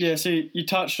 Yeah, so you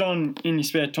touched on in your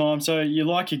spare time, so you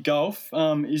like your golf.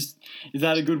 Is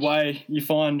that a good way you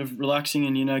find of relaxing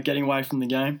and, getting away from the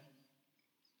game?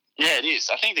 Yeah, it is.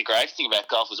 I think the great thing about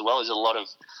golf as well is a lot of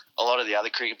the other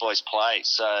cricket boys play,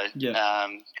 so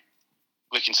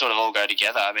we can sort of all go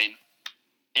together. I mean,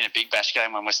 in a big bash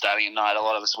game when we're starting at night, a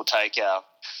lot of us will take our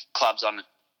clubs on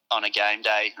a game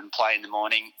day and play in the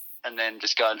morning, and then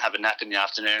just go and have a nap in the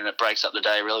afternoon, and it breaks up the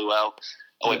day really well.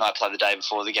 Or we might play the day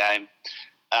before the game.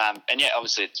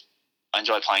 Obviously I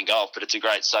enjoy playing golf, but it's a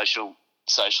great social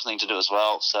thing to do as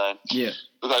well. So we've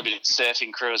got a bit of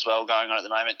surfing crew as well going on at the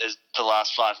moment. There's the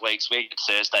last 5 weeks, we get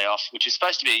Thursday off, which is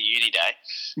supposed to be a uni day.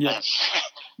 Yeah.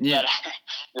 But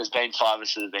there's been 5 of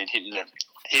us that have been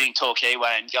hitting Torquay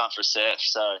Way and going for a surf.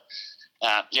 So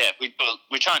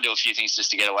we try and do a few things just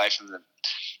to get away from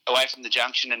the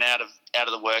junction and out of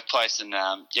the workplace, and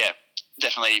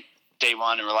definitely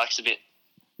D1 and relax a bit.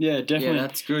 Yeah, definitely. Yeah,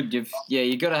 that's good.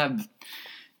 You got to have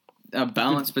a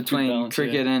balance between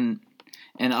cricket and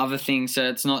other things, so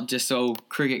it's not just all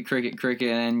cricket,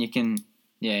 and you can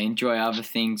enjoy other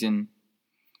things and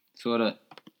sort of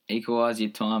equalise your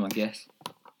time, I guess.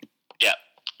 Yeah,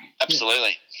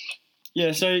 absolutely.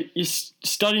 Yeah, so you're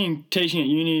studying teaching at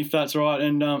uni, if that's right,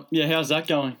 and how's that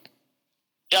going?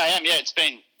 Yeah, I am. Yeah, it's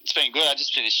been good. I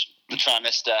just finished the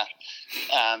trimester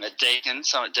at Deakin,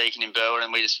 so I'm at Deakin in Burwood,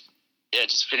 and we just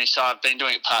finished. So I've been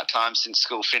doing it part-time since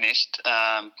school finished.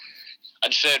 I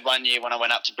deferred 1 year when I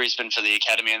went up to Brisbane for the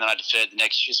academy, and then I deferred the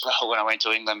next year as well when I went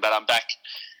to England. But I'm back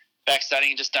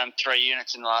studying. Just done 3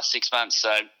 units in the last 6 months.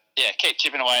 So keep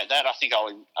chipping away at that. I think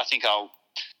I'll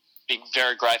be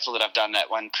very grateful that I've done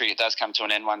that when cricket does come to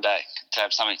an end one day, to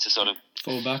have something to sort of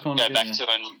fall back on, go back to,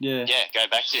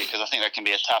 because I think that can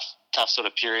be a tough sort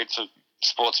of period for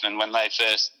sportsmen when they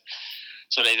first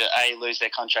sort of either A, lose their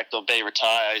contract, or B,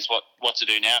 retire, is what to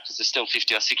do now, because there's still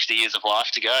 50 or 60 years of life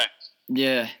to go.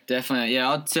 Yeah, definitely.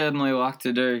 Yeah, I'd certainly like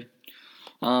to do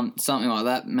something like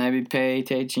that, maybe PE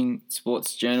teaching,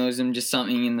 sports journalism, just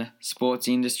something in the sports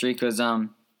industry, because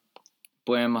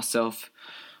boy and myself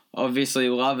obviously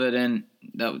love it, and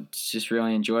that was just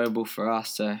really enjoyable for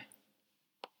us. So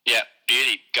yeah,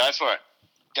 beauty, go for it,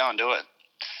 go and do it.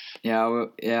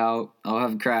 I'll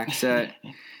have a crack. So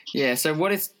so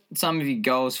what is some of your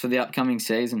goals for the upcoming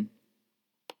season?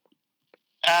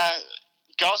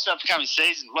 Goals for the upcoming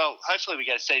season? Well, hopefully we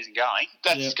get a season going.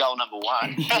 That's goal number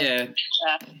one. Probably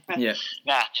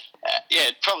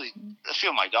a few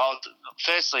of my goals.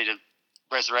 Firstly, to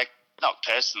resurrect, not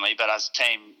personally, but as a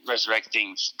team, resurrect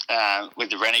things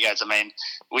with the Renegades. I mean,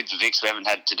 with the Vics, we haven't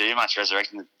had to do much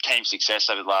resurrecting. The team's success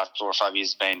over the last 4 or 5 years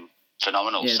has been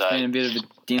phenomenal. Yeah, it's been a bit of a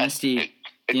dynasty.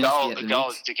 The goal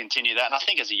is to continue that. And I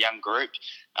think as a young group,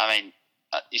 I mean,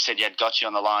 you said you had Gotchi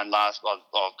on the line on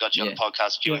the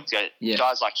podcast a few weeks ago. Yeah.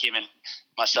 Guys like him and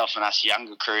myself and us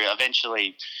younger crew,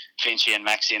 eventually Finchie and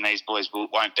Maxie and these boys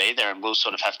won't be there, and we'll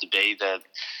sort of have to be the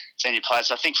senior players.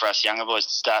 So I think for us younger boys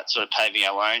to start sort of paving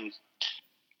our own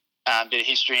bit of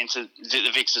history into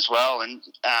the Vics as well. And,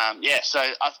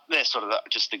 they're sort of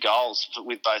just the goals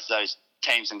with both those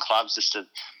teams and clubs, just to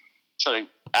sort of,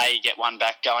 A, get one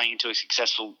back going into a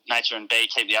successful nature, and B,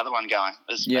 keep the other one going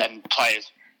and play as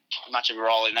much of a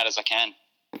role in that as I can.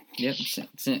 Yep.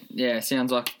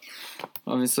 Sounds like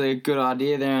obviously a good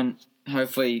idea there, and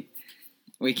hopefully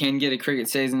we can get a cricket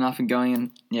season up and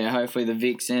going, and hopefully the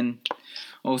Vics and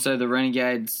also the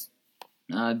Renegades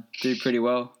do pretty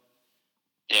well.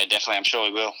 Yeah, definitely. I'm sure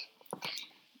we will.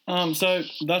 So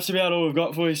that's about all we've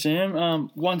got for you, Sam.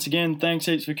 Once again, thanks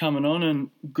heaps for coming on, and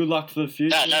good luck for the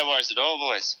future. No worries at all,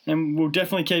 boys. And we'll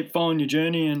definitely keep following your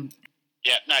journey. And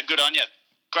good on you.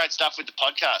 Great stuff with the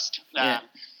podcast.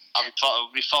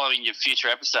 I'll be following your future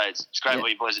episodes. It's great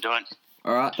what you boys are doing.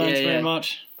 All right. Thanks very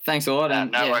much. Thanks a lot.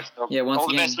 No worries. Once all again,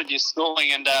 the best with your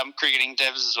schooling and cricketing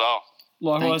endeavours as well.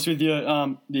 Likewise with your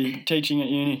the teaching at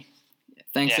uni.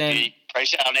 Thanks, Sam.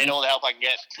 Appreciate it. I need all the help I can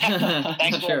get.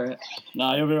 Thanks, sure.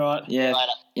 No, you'll be right. Yeah. See you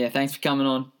later. Yeah, thanks for coming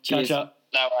on. Cheers. Catch up.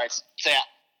 No worries. See ya.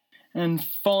 And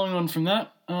following on from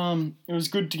that, it was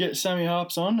good to get Sammy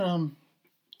Harps on.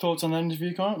 Thoughts on that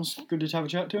interview, Con? It was good to have a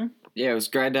chat to him. Yeah, it was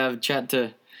great to have a chat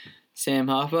to Sam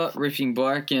Harper, ripping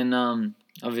bloke, and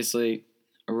obviously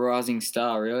a rising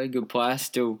star, really. Good player,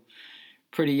 still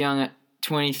pretty young at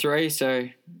 23, so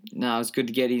it was good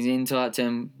to get his insights,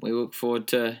 and we look forward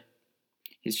to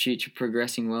his future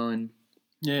progressing well and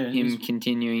him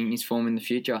continuing his form in the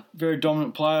future. Very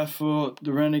dominant player for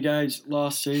the Renegades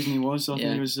last season. He was. I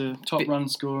think he was a top run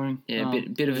scoring. Yeah,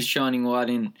 bit of a shining light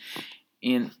in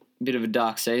a bit of a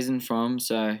dark season from him.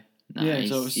 So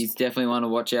he's definitely one to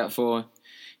watch out for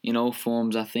in all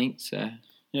forms, I think. So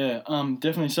yeah,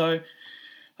 definitely. So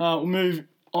we'll move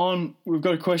we've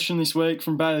got a question this week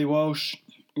from Bailey Walsh.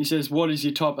 He says, what is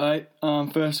your top 8?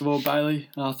 First of all, Bailey,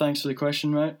 thanks for the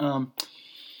question, mate.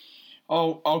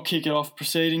 I'll kick it off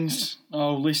proceedings.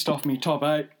 I'll list off my top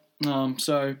 8.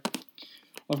 So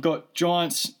I've got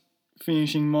Giants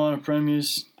finishing minor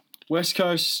premiers, West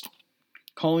Coast,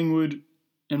 Collingwood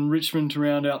and Richmond to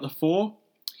round out the 4.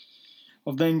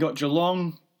 I've then got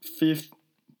Geelong 5th,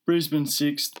 Brisbane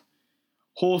 6th,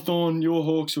 Hawthorn, your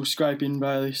Hawks will scrape in,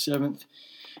 Bailey 7th,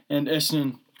 and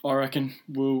Essendon, I reckon,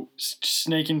 will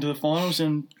sneak into the finals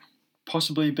and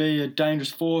possibly be a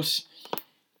dangerous force,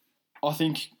 I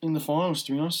think, in the finals,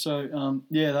 to be honest. So,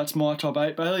 that's my top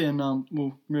 8, Bailey, and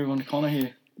we'll move on to Connor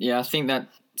here. Yeah, I think that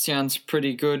sounds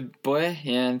pretty good, boy.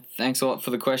 Yeah, and thanks a lot for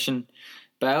the question,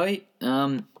 Bailey.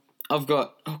 I've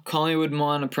got Collingwood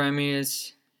minor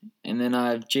premiers, and then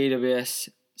I have GWS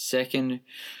 2nd,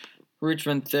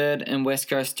 Richmond 3rd, and West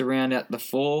Coast to round out the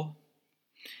 4.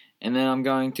 And then I'm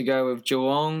going to go with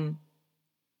Geelong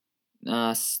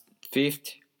 5th,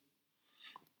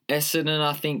 Essendon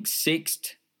I think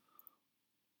 6th,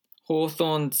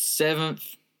 Hawthorn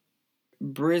 7th,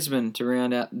 Brisbane to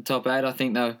round out the top 8. I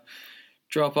think they'll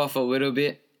drop off a little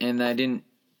bit, and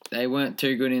they weren't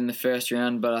too good in the first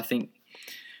round, but I think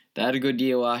they had a good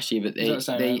year last year. But was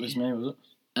me, was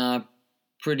it?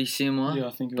 Pretty similar. Yeah,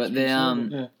 I think it but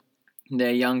was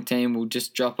their young team will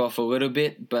just drop off a little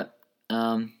bit, but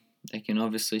they can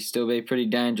obviously still be pretty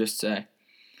dangerous. So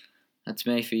that's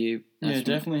me for you.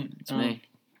 Definitely. It's me.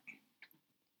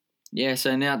 Yeah,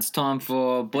 so now it's time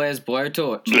for Blair's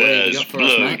Blowtorch. Blair's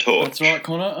Blowtorch. That's right,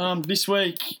 Connor. This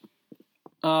week,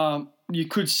 you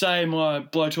could say my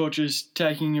Blowtorch is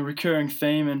taking a recurring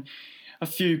theme, and a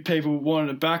few people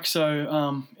wanted it back,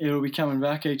 so it'll be coming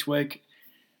back each week.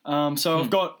 So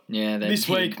I've got this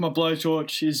week, my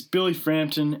Blowtorch is Billy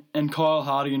Frampton and Kyle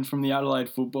Hartigan from the Adelaide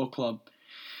Football Club.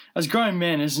 As grown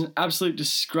men, it's an absolute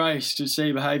disgrace to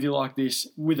see behaviour like this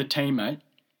with a teammate.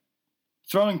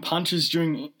 Throwing punches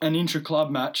during an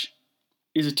intra-club match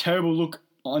is a terrible look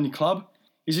on your club.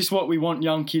 Is this what we want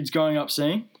young kids growing up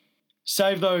seeing?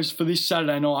 Save those for this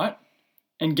Saturday night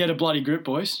and get a bloody grip,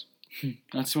 boys.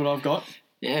 That's what I've got.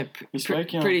 Yeah,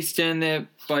 pretty stern there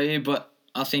by you, but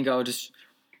I think I'll just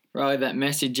relay that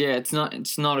message. Yeah, it's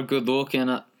not a good look,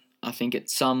 and I think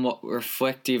it's somewhat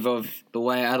reflective of the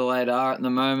way Adelaide are at the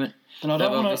moment. And I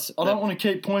don't want to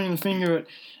keep pointing the finger at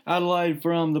Adelaide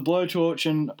for the Blowtorch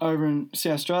and over in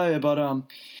South Australia, but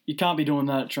you can't be doing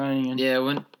that at training.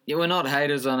 And we're not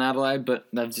haters on Adelaide, but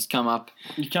they've just come up.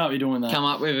 You can't be doing that. Come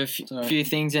up with a few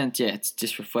things, and it's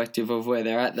just reflective of where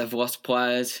they're at. They've lost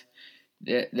players.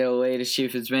 Their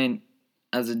leadership has been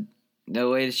their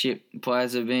leadership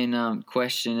players have been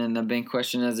questioned, and they've been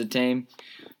questioned as a team.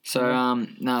 So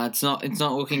it's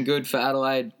not looking good for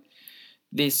Adelaide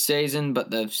this season, but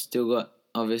they've still got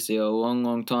obviously a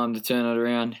long time to turn it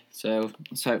around. So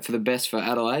let's hope for the best for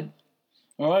Adelaide.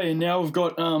 All right, and now we've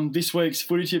got this week's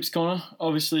footy tips, Connor.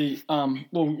 Obviously,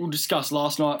 we'll discuss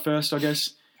last night first, I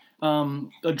guess.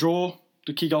 A draw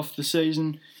to kick off the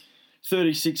season,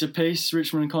 36 apiece,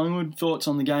 Richmond and Collingwood. Thoughts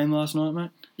on the game last night, mate?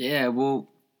 Yeah, well,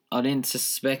 I didn't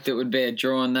suspect it would be a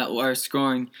draw and that low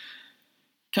scoring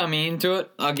coming into it.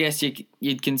 I guess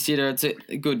you'd consider it's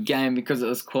a good game because it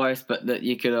was close, but that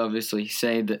you could obviously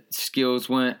see that skills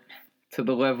weren't to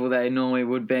the level they normally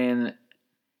would be, and that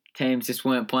teams just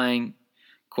weren't playing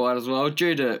quite as well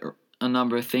due to a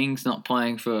number of things, not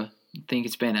playing for, I think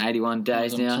it's been 81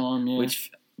 days now, which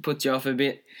puts you off a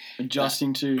bit.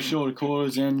 Adjusting to shorter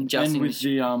quarters and with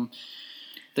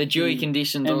the Dewey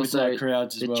conditions and also. With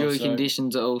crowds as the Dewey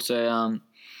conditions also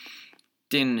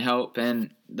didn't help,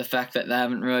 and the fact that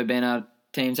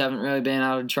teams haven't really been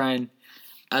able to train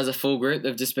as a full group.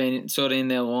 They've just been sort of in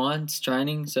their lines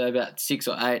training, so about 6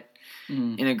 or 8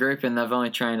 in a group, and they've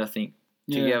only trained, I think,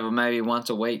 together maybe once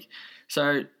a week.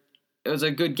 So it was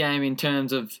a good game in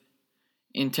terms of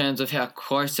how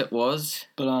close it was.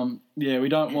 But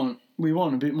we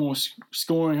want a bit more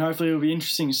scoring. Hopefully it'll be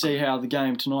interesting to see how the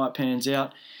game tonight pans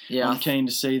out. Yeah, I'm keen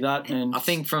to see that. And I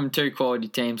think from two quality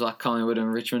teams like Collingwood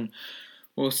and Richmond,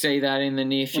 we'll see that in the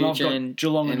near future. And I've got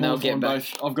Geelong and Hawthorn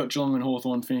both. I've got Geelong and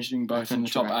Hawthorn finishing both in the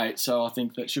top 8, so I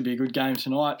think that should be a good game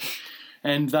tonight.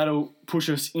 And that'll push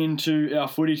us into our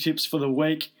footy tips for the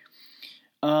week.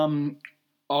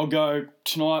 I'll go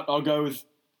with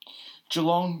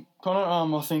Geelong,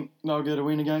 Connor. I think they'll get a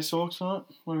win against Hawks tonight.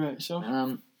 What about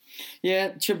yourself? Yeah,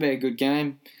 it should be a good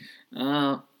game.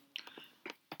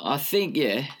 I think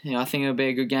it'll be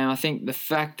a good game. I think the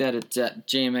fact that it's at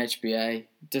GMHBA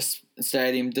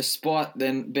Stadium, despite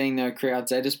them being no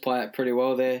crowds, they just play it pretty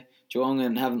well there.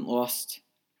 Geelong haven't lost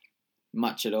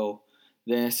much at all.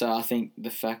 there. So I think the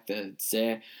fact that it's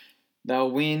there,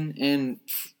 they'll win. And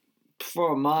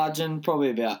for a margin, probably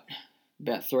about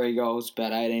 3 goals,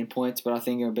 about 18 points. But I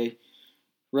think it'll be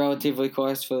relatively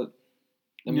close for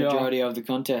the majority of the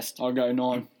contest. I'll go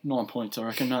 9 points, I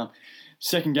reckon.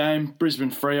 Second game,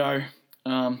 Brisbane Freo.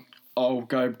 I'll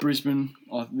go Brisbane.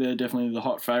 They're definitely the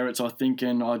hot favourites, I think,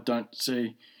 and I don't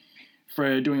see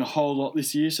Freo doing a whole lot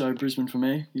this year, so Brisbane for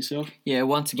me. Yourself? Yeah,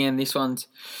 once again, this one's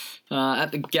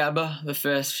at the Gabba, the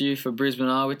first few for Brisbane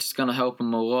are, which is going to help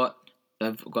them a lot.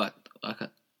 They've got,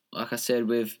 like I said,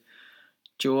 with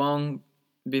Geelong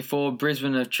before,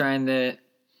 Brisbane have trained there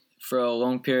for a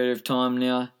long period of time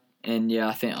now, and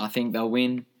I think they'll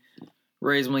win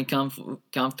reasonably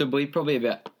comfortably, probably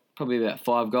about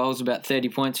 5 goals, about 30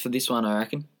 points for this one, I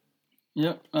reckon.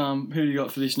 Yep. Who do you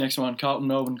got for this next one? Carlton,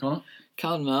 Melbourne, Connor?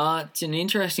 Carlton, it's an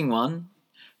interesting one.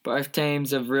 Both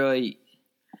teams have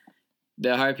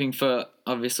they're hoping for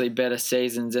obviously better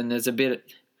seasons, and there's a bit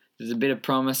of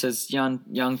promise as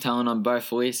young talent on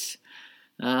both lists.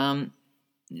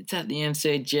 It's at the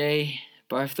MCG.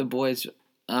 Both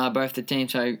the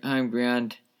teams home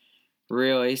ground,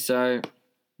 really. So,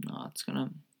 it's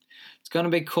gonna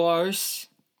be close.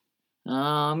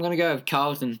 I'm gonna go with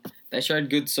Carlton. They showed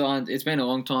good signs. It's been a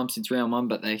long time since round 1,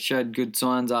 but they showed good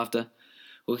signs after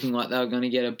looking like they were going to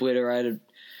get obliterated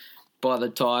by the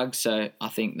Tigers. So I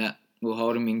think that will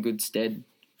hold them in good stead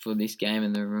for this game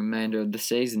and the remainder of the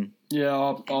season. Yeah,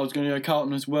 I was going to go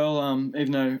Carlton as well.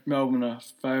 Even though Melbourne are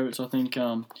favourites, I think.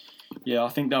 I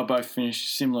think they'll both finish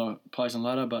similar place on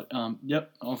ladder. But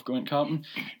I've gone Carlton.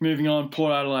 Moving on,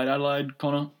 Port Adelaide,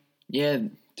 Connor. Yeah.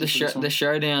 The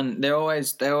showdown, they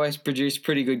always produce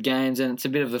pretty good games, and it's a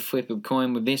bit of the flip of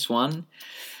coin with this one.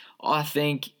 I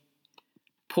think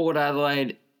Port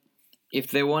Adelaide, if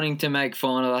they're wanting to make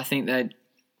final, I think they,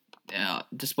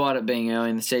 despite it being early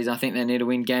in the season, I think they need to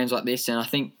win games like this, and I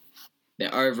think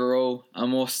they're overall a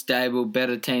more stable,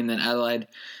 better team than Adelaide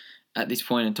at this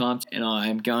point in time. And I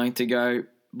am going to go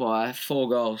by 4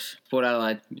 goals. Port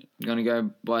Adelaide, I'm going to go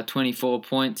by 24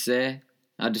 points there.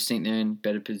 I just think they're in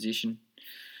better position.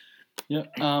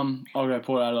 Yep, I'll go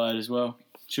Port Adelaide as well.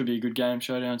 Should be a good game.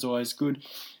 Showdown's always good.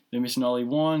 They're missing Ollie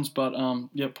Wines, but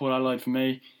Port Adelaide for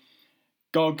me.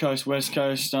 Gold Coast, West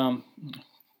Coast.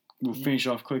 We'll finish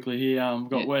off quickly here. We've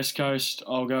got West Coast.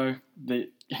 I'll go. The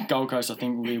Gold Coast, I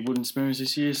think, will be wooden spoons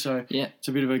this year, so it's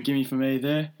a bit of a gimme for me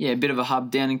there. Yeah, a bit of a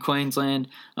hub down in Queensland.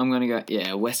 I'm going to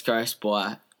go, West Coast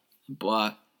by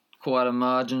quite a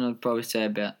margin. I'd probably say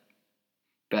about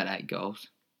 8 goals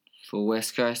for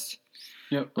West Coast.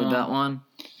 Yep. With that one.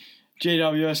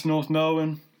 GWS, North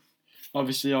Melbourne.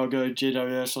 Obviously, I'll go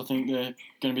GWS. I think they're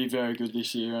going to be very good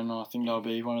this year, and I think they'll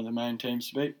be one of the main teams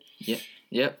to beat.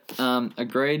 Yep.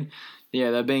 Agreed.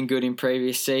 Yeah, they've been good in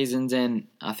previous seasons, and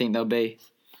I think they'll be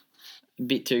a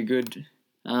bit too good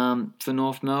for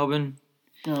North Melbourne.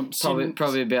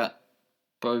 Probably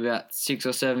about 6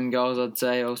 or 7 goals, I'd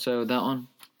say, also with that one.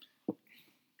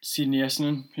 Sydney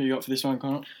Essendon. Who you got for this one,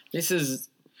 Connor?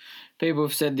 People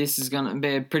have said this is going to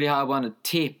be a pretty hard one to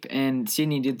tip, and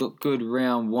Sydney did look good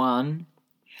round 1,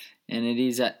 and it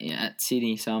is at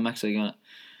Sydney, so I'm actually going to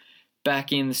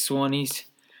back in the Swannies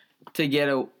to get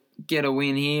a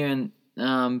win here,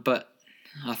 and but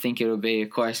I think it'll be a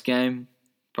close game,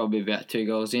 probably about 2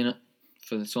 goals in it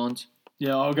for the Swans.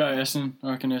 Yeah, I'll go Essendon.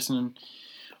 I reckon Essendon.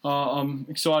 I'm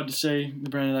excited to see the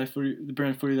brand of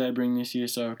footy they bring this year,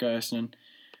 so I'll go Essendon.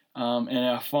 And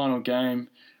our final game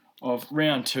of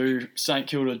round 2, St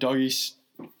Kilda Doggies.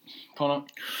 Connor?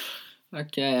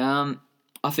 Okay,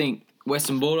 I think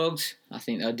Western Bulldogs. I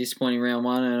think they were disappointing round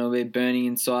 1, and it'll be burning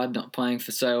inside, not playing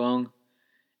for so long.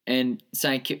 And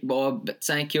St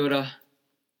Kilda,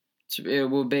 it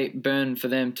will be burn for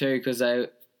them too, because they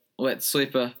let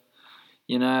slip a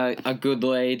good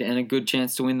lead and a good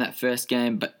chance to win that first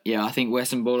game. But I think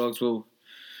Western Bulldogs will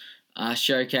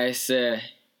showcase their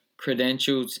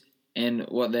credentials and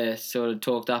what they're sort of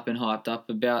talked up and hyped up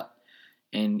about,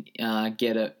 and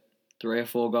get a 3 or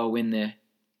 4 goal win there.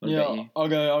 What about you? I'll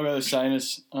go the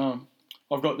Saints.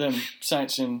 I've got them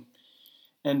Saints and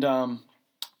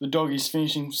the Doggies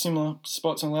finishing similar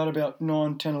spots on the ladder, about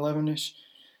 9, 10, 11ish.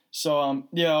 So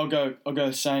I'll go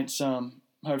the Saints.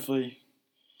 Hopefully,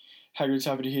 Hagrid's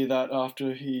happy to hear that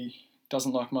after he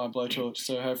doesn't like my blowtorch.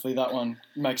 So hopefully that one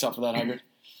makes up for that, Hagrid.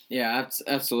 Yeah,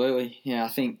 absolutely. Yeah, I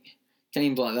think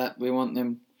teams like that, we want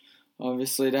them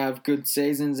obviously to have good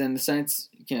seasons, and the Saints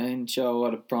can show a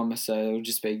lot of promise, so it'll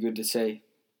just be good to see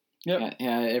how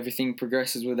everything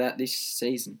progresses with that this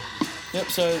season. Yep,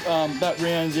 so that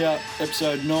rounds out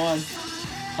episode 9.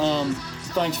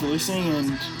 Thanks for listening,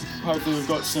 and hopefully we've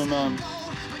got some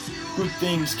good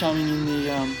things coming in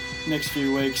the next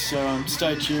few weeks. So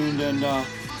stay tuned, and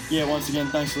once again,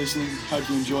 thanks for listening. Hope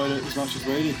you enjoyed it as much as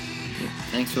we did.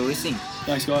 Thanks for listening.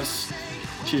 Thanks, guys.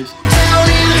 Cheers.